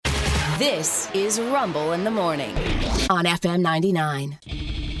This is Rumble in the Morning on FM 99.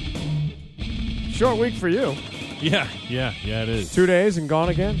 Short week for you. Yeah, it is. 2 days and gone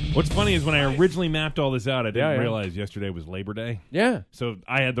again? What's funny is when I originally mapped all this out, I didn't Yeah. realize yesterday was Labor Day. Yeah. So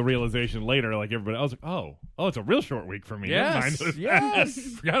I had the realization later, like everybody. I was like, oh, it's a real short week for me. Yes, Never mind. yes.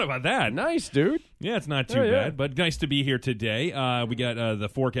 Forgot about that. Nice, dude. Yeah, it's not too Yeah. bad, but nice to be here today. We got the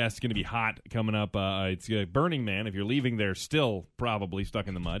forecast is going to be hot coming up. It's Burning Man. If you're leaving there, still probably stuck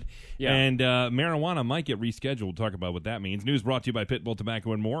in the mud. Yeah. And marijuana might get rescheduled. We'll talk about what that means. News brought to you by Pitbull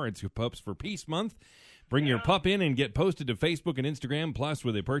Tobacco and More. It's Pups for Peace Month. Bring your pup in and get posted to Facebook and Instagram. Plus,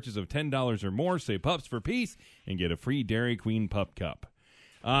 with a purchase of $10 or more, say Pups for Peace and get a free Dairy Queen Pup Cup.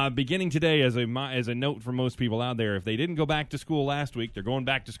 Beginning today, as a note for most people out there, if they didn't go back to school last week, they're going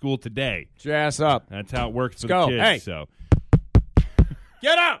back to school today. Jazz up. That's how it works for Let's the go. kids. Hey. So,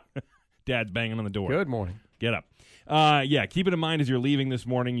 Get up. Dad's banging on the door. Good morning. Get up. Keep it in mind as you're leaving this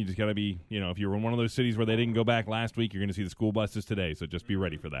morning. You just got to be, if you're in one of those cities where they didn't go back last week, you're going to see the school buses today. So just be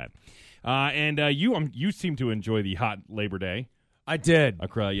ready for that. You seem to enjoy the hot Labor Day I did.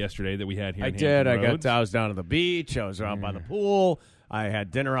 yesterday that we had here. I in did. Hampton I Roads. was down to the beach. I was out by the pool. I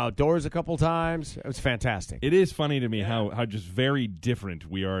had dinner outdoors a couple times. It was fantastic. It is funny to me how just very different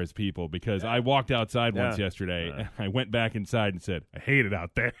we are as people because I walked outside once yesterday and I went back inside and said, I hate it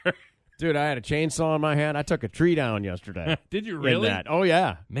out there. Dude, I had a chainsaw in my hand. I took a tree down yesterday. Did you In really? that. Oh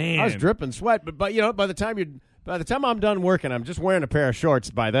yeah, Man. I was dripping sweat. But by the time I'm done working, I'm just wearing a pair of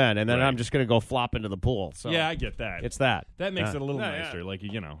shorts by then, and then Right. I'm just gonna go flop into the pool. So Yeah, I get that. it's that. That makes it a little Yeah, yeah. nicer. Like,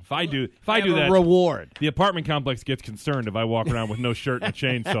 if I do I have a that, reward. the apartment complex gets concerned if I walk around with no shirt and a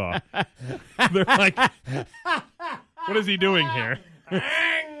chainsaw. They're like, what is he doing here?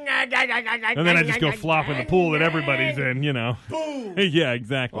 And then I just go flop in the pool that everybody's in, Boom. Yeah,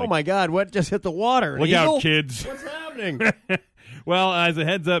 exactly. Oh my God! What just hit the water? Look Eagle? out, kids. What's happening? Well, as a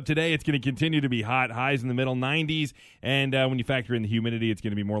heads up, today it's going to continue to be hot, highs in the middle 90s, and when you factor in the humidity, it's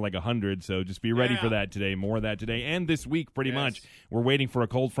going to be more like 100, so just be ready for that today, more of that today, and this week pretty much. We're waiting for a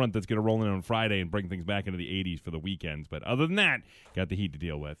cold front that's going to roll in on Friday and bring things back into the 80s for the weekends, but other than that, got the heat to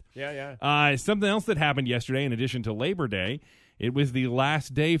deal with. Yeah. Something else that happened yesterday, in addition to Labor Day, it was the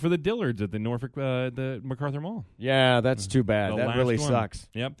last day for the Dillards at the Norfolk, the MacArthur Mall. Yeah, that's too bad. The That last really one. sucks.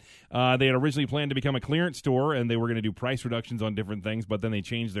 Yep. They had originally planned to become a clearance store, and they were going to do price reductions on different things, but then they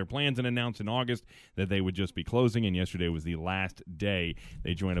changed their plans and announced in August that they would just be closing, and yesterday was the last day.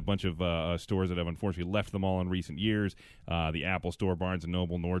 They joined a bunch of stores that have unfortunately left the mall in recent years, the Apple Store, Barnes &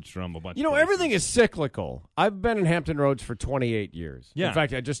 Noble, Nordstrom, a bunch of places. Everything is cyclical. I've been in Hampton Roads for 28 years. Yeah. In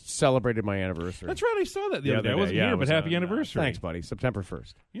fact, I just celebrated my anniversary. That's right, I saw that the other day. I wasn't Yeah, here, it but was happy on, anniversary. Thanks, buddy. September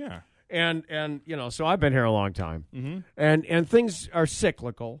 1st. Yeah. And so I've been here a long time. Mm-hmm. And things are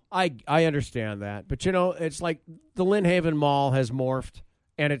cyclical. I understand that. But, it's like the Lynn Haven Mall has morphed,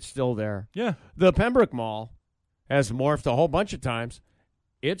 and it's still there. Yeah. The Pembroke Mall has morphed a whole bunch of times.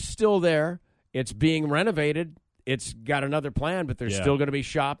 It's still there. It's being renovated. It's got another plan, but there's still going to be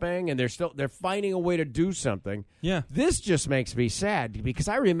shopping, and they're finding a way to do something. Yeah. This just makes me sad because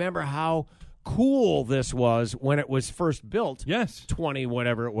I remember how cool this was when it was first built. Yes. 20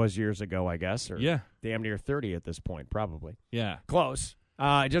 whatever it was years ago, I guess, or damn near 30 at this point, probably. Yeah. Close.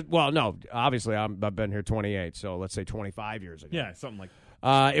 No, obviously I've been here 28, so let's say 25 years ago. Yeah, something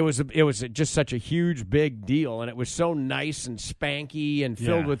like It was just such a huge, big deal, and it was so nice and spanky and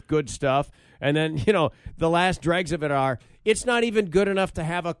filled with good stuff. And then, the last dregs of it are, it's not even good enough to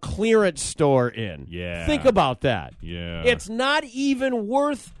have a clearance store in. Yeah. Think about that. Yeah. It's not even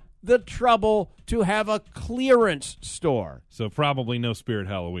worth the trouble to have a clearance store. So probably no Spirit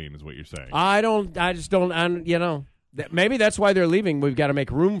Halloween is what you're saying. Maybe that's why they're leaving. We've got to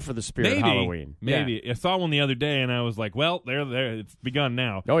make room for the Spirit Halloween. Maybe. I saw one the other day, and I was like, well, there, it's begun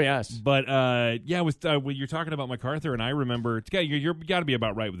now. Oh, yes. But, when you're talking about MacArthur, and I remember, you got to be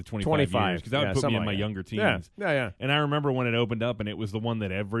about right with the 25 years, because that would put me in my younger teens. Yeah. And I remember when it opened up, and it was the one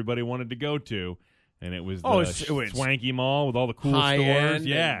that everybody wanted to go to, and it was the swanky mall with all the cool stores.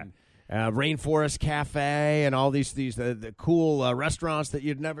 Yeah. Rainforest Cafe and all these the cool restaurants that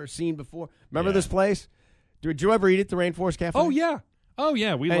you'd never seen before. Remember this place? Did you ever eat at the Rainforest Cafe? Oh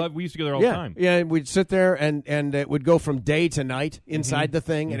yeah, we used to go there all the time. Yeah, and we'd sit there and it would go from day to night inside the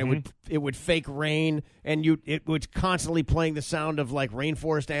thing, and it would fake rain, and it was constantly playing the sound of like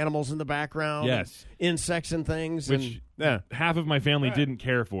rainforest animals in the background, Yes, insects and things, which half of my family didn't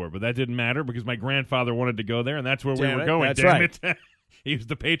care for, but that didn't matter because my grandfather wanted to go there, and that's where we were going. That's damn right. it. He was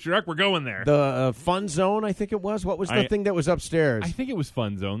the patriarch. We're going there. The Fun Zone, I think it was. What was the thing that was upstairs? I think it was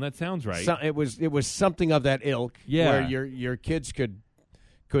Fun Zone. That sounds right. It was something of that ilk. Yeah. Where your kids could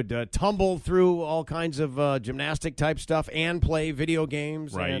tumble through all kinds of gymnastic type stuff and play video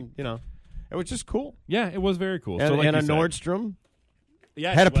games. Right. And, It was just cool. Yeah, it was very cool. And, so, like and a you said, Nordstrom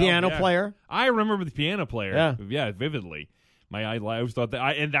yes, had a well, piano yeah. player. I remember the piano player. Yeah. Vividly. I always thought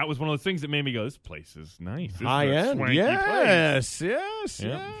that, and that was one of those things that made me go, "This place is nice, This is High a end. swanky Yes, place." yes,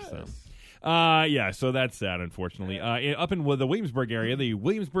 Yep, yes. so that's sad, unfortunately. Up in the Williamsburg area, the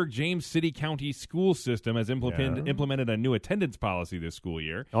Williamsburg-James City County School System has implemented a new attendance policy this school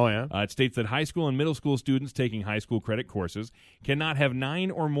year. Oh, yeah? It states that high school and middle school students taking high school credit courses cannot have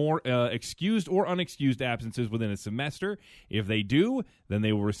 9 or more excused or unexcused absences within a semester. If they do, then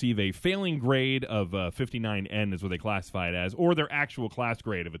they will receive a failing grade of 59N is what they classify it as, or their actual class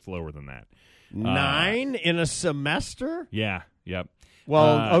grade if it's lower than that. 9 in a semester? Yeah, yep.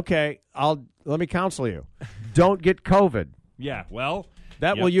 Well, okay. Let me counsel you. Don't get COVID. Yeah, well.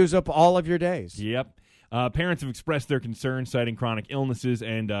 That yep. will use up all of your days. Yep. Parents have expressed their concerns, citing chronic illnesses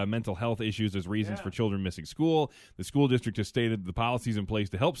and mental health issues as reasons for children missing school. The school district has stated the policies in place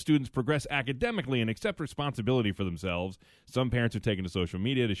to help students progress academically and accept responsibility for themselves. Some parents have taken to social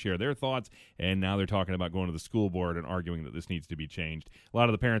media to share their thoughts, and now they're talking about going to the school board and arguing that this needs to be changed. A lot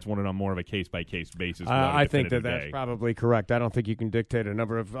of the parents want it on more of a case-by-case basis. I think that's probably correct. I don't think you can dictate a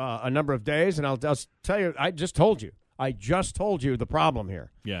number of days, and I'll tell you, I just told you the problem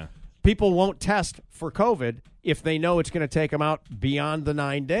here. Yeah. People won't test for COVID if they know it's going to take them out beyond the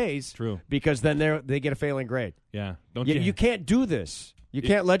 9 days. True. Because then they get a failing grade. Yeah. You can't do this. You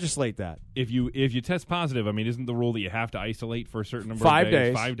can't legislate that. If you test positive, I mean, isn't the rule that you have to isolate for a certain number 5 of days?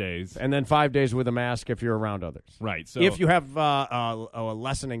 days. 5 days. And then 5 days with a mask if you're around others. Right. So if you have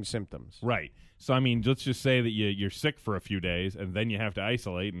lessening symptoms. Right. So, I mean, let's just say that you're sick for a few days, and then you have to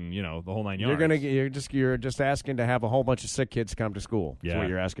isolate, and the whole 9 yards. You're just asking to have a whole bunch of sick kids come to school. Yeah. That's what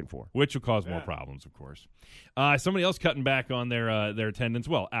you're asking for. Which will cause more problems, of course. Somebody else cutting back on their attendance,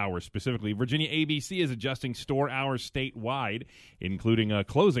 well, hours specifically. Virginia ABC is adjusting store hours statewide, including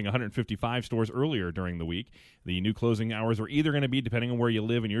closing 155 stores earlier during the week. The new closing hours are either going to be, depending on where you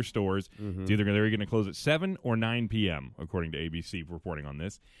live in your stores, it's either they're going to close at 7 or 9 p.m., according to ABC reporting on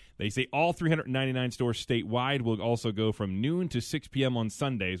this. They say all 399 stores statewide will also go from noon to 6 p.m. on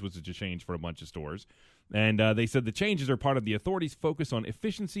Sundays, which is a change for a bunch of stores. And they said the changes are part of the authorities' focus on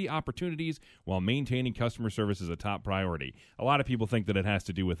efficiency opportunities while maintaining customer service as a top priority. A lot of people think that it has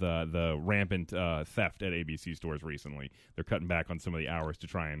to do with the rampant theft at ABC stores recently. They're cutting back on some of the hours to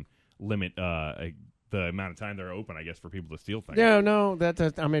try and limit the amount of time they're open, I guess, for people to steal things. Yeah, no,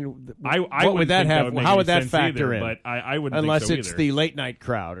 I mean, I what would that have? How would that factor either, in? But I wouldn't unless think so it's either. the late night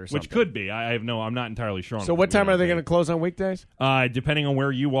crowd or something. Which could be. I'm not entirely sure. So what time are they going to close on weekdays? Depending on where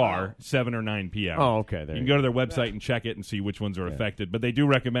you are, 7 or 9 p.m. Oh, okay. You can go to their website and check it and see which ones are affected. But they do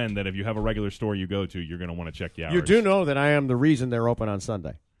recommend that if you have a regular store you go to, you're going to want to check the hours. You do know that I am the reason they're open on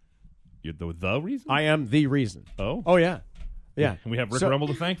Sunday. You're the reason? I am the reason. Oh? Oh, yeah. Yeah. We have Rick Rumble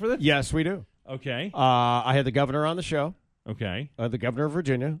to thank for this? Yes, we do. Okay. I had the governor on the show. Okay. The governor of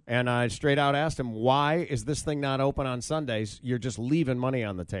Virginia, and I straight out asked him, why is this thing not open on Sundays? You're just leaving money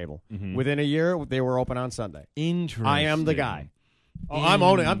on the table. Within a year, they were open on Sunday. Interesting. I am the guy. Oh, I'm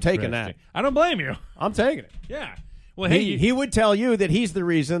owning. I'm taking that. I don't blame you. I'm taking it. Yeah. Well, hey, he would tell you that he's the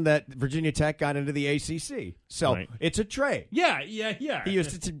reason that Virginia Tech got into the ACC. So it's a trade. Yeah. He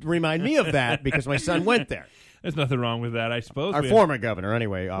used to remind me of that because my son went there. There's nothing wrong with that, I suppose. Our former governor,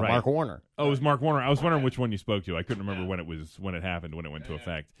 anyway, Mark Warner. Oh, it was Mark Warner. I was wondering which one you spoke to. I couldn't remember when it happened, when it went to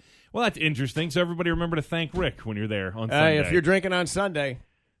effect. Well, that's interesting. So everybody remember to thank Rick when you're there on Sunday. If you're drinking on Sunday,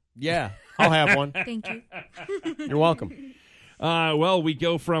 yeah, I'll have one. Thank you. You're welcome. Well, we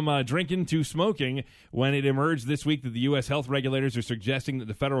go from drinking to smoking when it emerged this week that the U.S. health regulators are suggesting that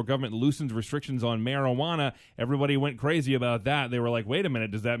the federal government loosens restrictions on marijuana. Everybody went crazy about that. They were like, wait a minute,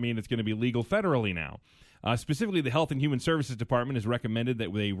 does that mean it's going to be legal federally now? Specifically, the Health and Human Services Department has recommended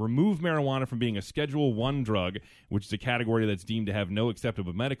that they remove marijuana from being a Schedule I drug, which is a category that's deemed to have no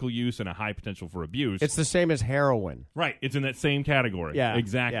acceptable medical use and a high potential for abuse. It's the same as heroin. Right. It's in that same category. Yeah.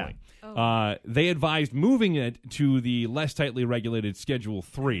 Exactly. Yeah. They advised moving it to the less tightly regulated Schedule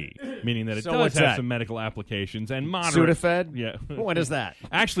III, meaning that it does have some medical applications and moderate. Sudafed? Yeah. What is that?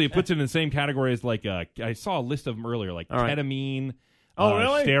 Actually, it puts it in the same category as I saw a list of them earlier, like ketamine. Oh,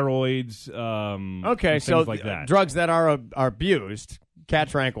 really? Steroids. Okay, so like that. Drugs that are abused, cat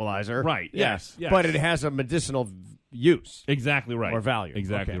tranquilizer. Right. Yes. But it has a medicinal use. Exactly right. Or value.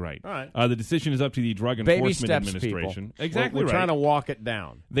 Exactly okay. right. All right. The decision is up to the Drug Baby Enforcement steps, Administration. People. Exactly we're right. trying to walk it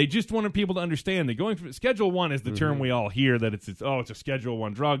down. They just wanted people to understand that going from Schedule I is the term we all hear that it's a Schedule I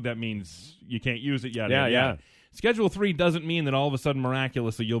drug. That means you can't use it. Yeah. Schedule 3 doesn't mean that all of a sudden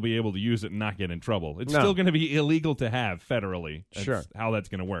miraculously you'll be able to use it and not get in trouble. It's still going to be illegal to have federally. That's how that's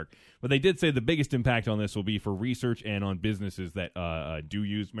going to work. But they did say the biggest impact on this will be for research and on businesses that do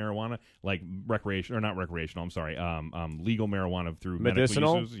use marijuana, like legal marijuana through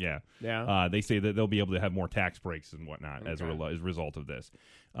medicinal uses. Yeah. They say that they'll be able to have more tax breaks and whatnot as a result of this.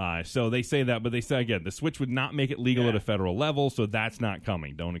 So they say that, but they say, again, the switch would not make it legal at a federal level, so that's not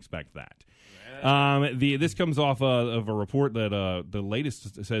coming. Don't expect that. This comes off of a report that the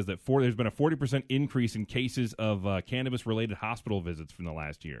latest says that there's been a 40% increase in cases of cannabis-related hospital visits from the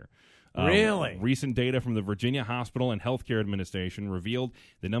last year. Really? Recent data from the Virginia Hospital and Healthcare Administration revealed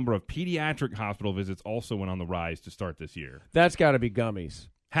the number of pediatric hospital visits also went on the rise to start this year. That's got to be gummies.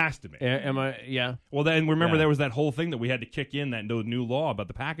 Has to be. Am I? Yeah. Well, then remember there was that whole thing that we had to kick in, that new law about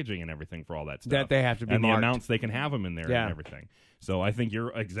the packaging and everything for all that stuff. That they have to be and marked. the amounts they can have them in there and everything. So I think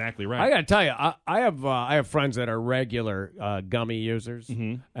you're exactly right. I got to tell you, I have friends that are regular gummy users,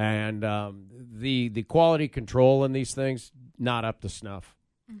 and the quality control in these things not up to snuff.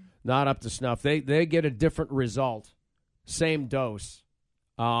 Not up to snuff. They get a different result, same dose.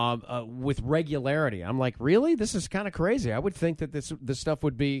 With regularity. I'm like, really? This is kind of crazy. I would think that this stuff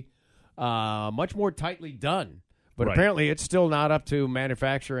would be much more tightly done. But apparently it's still not up to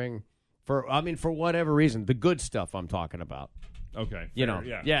manufacturing for whatever reason. The good stuff I'm talking about. Okay.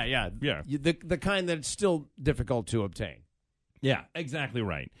 Yeah. The kind that's still difficult to obtain. Yeah, exactly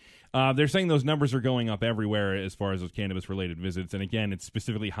right. They're saying those numbers are going up everywhere as far as those cannabis-related visits. And, again, it's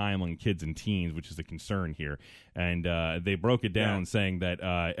specifically high among kids and teens, which is a concern here. And they broke it down saying that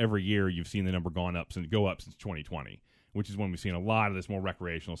every year you've seen the number go up since 2020, which is when we've seen a lot of this more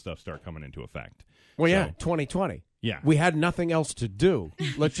recreational stuff start coming into effect. Well, 2020. Yeah. We had nothing else to do.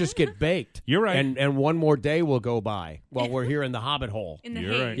 Let's just get baked. You're right. And one more day will go by while we're here in the Hobbit hole. In the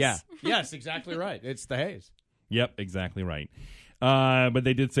You're haze. right. Yeah. Yes, exactly right. It's the haze. Yep, exactly right. But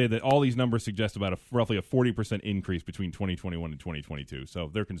they did say that all these numbers suggest about roughly a 40% increase between 2021 and 2022. So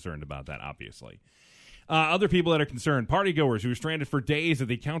they're concerned about that, obviously. Other people that are concerned, partygoers who were stranded for days at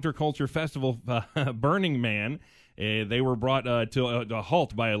the Counterculture Festival Burning Man. They were brought to a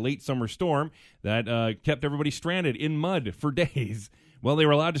halt by a late summer storm that kept everybody stranded in mud for days. Well, they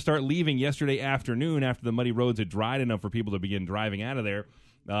were allowed to start leaving yesterday afternoon after the muddy roads had dried enough for people to begin driving out of there.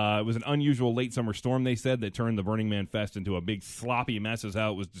 It was an unusual late summer storm, they said, that turned the Burning Man Fest into a big sloppy mess, is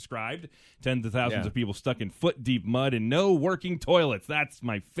how it was described. Tens of thousands of people stuck in foot-deep mud and no working toilets. That's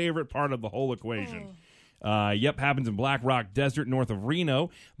my favorite part of the whole equation. Happens in Black Rock Desert north of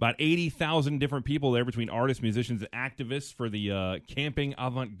Reno. About 80,000 different people there between artists, musicians, and activists for the camping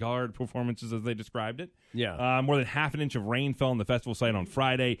avant-garde performances, as they described it. Yeah. More than half an inch of rain fell on the festival site on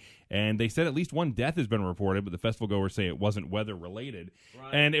Friday, and they said at least one death has been reported, but the festival goers say it wasn't weather-related.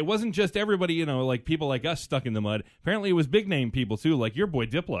 Right. And it wasn't just everybody, like people like us stuck in the mud. Apparently it was big-name people, too, like your boy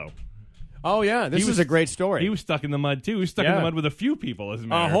Diplo. Oh, yeah. This is a great story. He was stuck in the mud, too. He was stuck in the mud with a few people, as a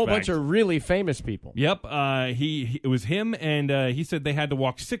matter of fact. A whole bunch of really famous people. Yep. It was him, and he said they had to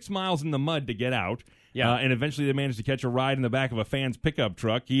walk 6 miles in the mud to get out. Yeah. And eventually they managed to catch a ride in the back of a fan's pickup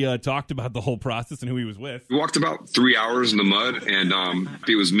truck. He talked about the whole process and who he was with. We walked about 3 hours in the mud, and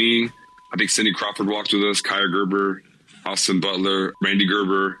it was me. I think Cindy Crawford walked with us, Kaya Gerber, Austin Butler, Randy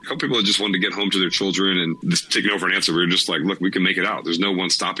Gerber, a couple people that just wanted to get home to their children and just taking over an answer. We were just like, look, we can make it out. There's no one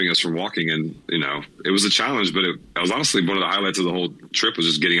stopping us from walking. And, it was a challenge, but it was honestly one of the highlights of the whole trip was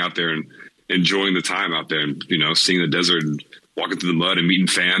just getting out there and enjoying the time out there and, seeing the desert and walking through the mud and meeting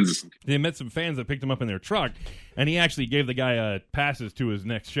fans. They met some fans that picked him up in their truck, and he actually gave the guy passes to his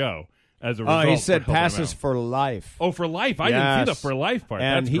next show. As a result, he said passes for life. Oh, for life. I didn't see the for life part.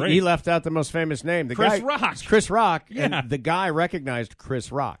 And That's great. He left out the most famous name. Chris Rock. Chris Rock. Yeah. And the guy recognized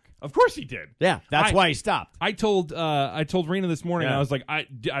Chris Rock. Of course he did. Yeah, that's why he stopped. I told Rena this morning, I was like,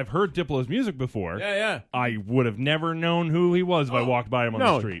 I've heard Diplo's music before. Yeah. I would have never known who he was if I walked by him on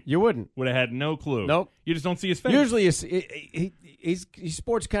the street. You wouldn't. Would have had no clue. Nope. You just don't see his face. Usually he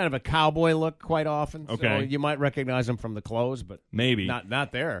sports kind of a cowboy look quite often. Okay. So you might recognize him from the clothes, but maybe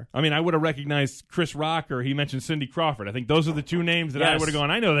not there. I mean, I would have recognized Chris Rock, or he mentioned Cindy Crawford. I think those are the two names that I would have gone,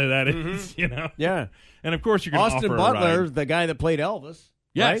 I know that is, Yeah. And of course you're going to offer Austin Butler, the guy that played Elvis.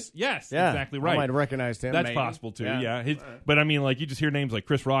 Yes, right? yes, exactly right. I might have recognized him. That's maybe. possible too. Yeah. But I mean, like, you just hear names like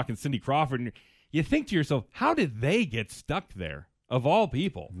Chris Rock and Cindy Crawford, and you think to yourself, how did they get stuck there? Of all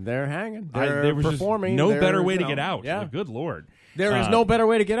people, they're hanging. There was performing. just no better way to get out. Yeah. Good Lord. There is no better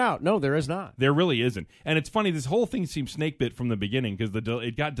way to get out. No, there is not. There really isn't. And it's funny, this whole thing seemed snake bit from the beginning because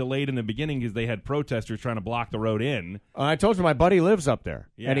it got delayed in the beginning because they had protesters trying to block the road in. I told you my buddy lives up there.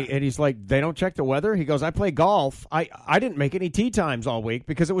 Yeah. And he's like, they don't check the weather. He goes, I play golf. I didn't make any tee times all week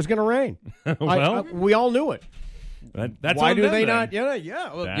because it was going to rain. Well, we all knew it. That's Why on do them, they then. not?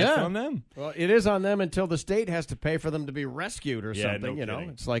 Yeah. Well, That's on them. Well, it is on them until the state has to pay for them to be rescued or Yeah, something. no you know, kidding.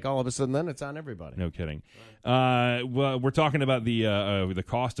 it's like all of a sudden then it's on everybody. No kidding. Well, we're talking about the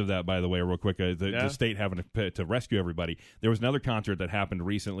cost of that, by the way, real quick. The state having to rescue everybody. There was another concert that happened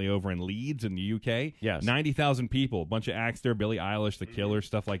recently over in Leeds in the UK. Yes. 90,000 people, a bunch of acts there, Billie Eilish, The Killers,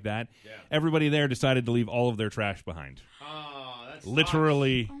 stuff like that. Yeah. Everybody there decided to leave all of their trash behind. Oh, that's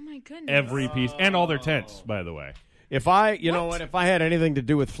Literally Oh my goodness. every piece, and all their tents, by the way. If I had anything to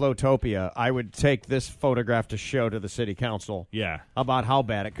do with Flowtopia, I would take this photograph to show to the city council. Yeah. About how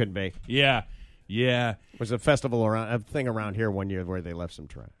bad it could be. Yeah. There was a thing around here one year where they left some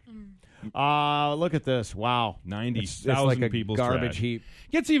trash. Look at this! Wow, 90,000 it's like a people's garbage trash. heap.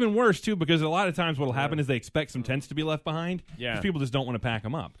 Gets even worse too because a lot of times what will happen is they expect some tents to be left behind. Yeah. 'Cause people just don't want to pack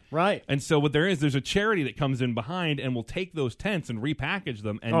them up. Right. And so what there's a charity that comes in behind and will take those tents and repackage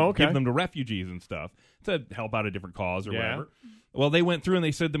them and give them to refugees and stuff to help out a different cause or whatever. Well, they went through and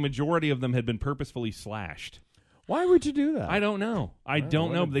they said the majority of them had been purposefully slashed. Why would you do that? I don't know. I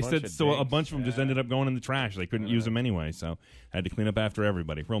don't know. But they said so. A bunch of them just ended up going in the trash. They couldn't use them anyway, so had to clean up after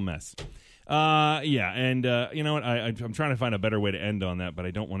everybody. Real mess. And you know what? I'm trying to find a better way to end on that, but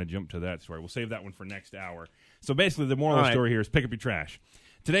I don't want to jump to that story. We'll save that one for next hour. So basically, the moral of the story here is pick up your trash.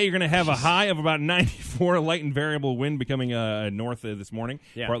 Today, you're going to have a high of about 94, light and variable wind becoming north this morning.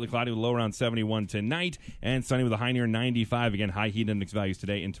 Yeah. Partly cloudy with a low around 71 tonight, and sunny with a high near 95. Again, high heat index values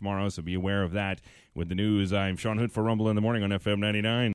today and tomorrow, so be aware of that. With the news, I'm Sean Hood for Rumble in the Morning on FM 99.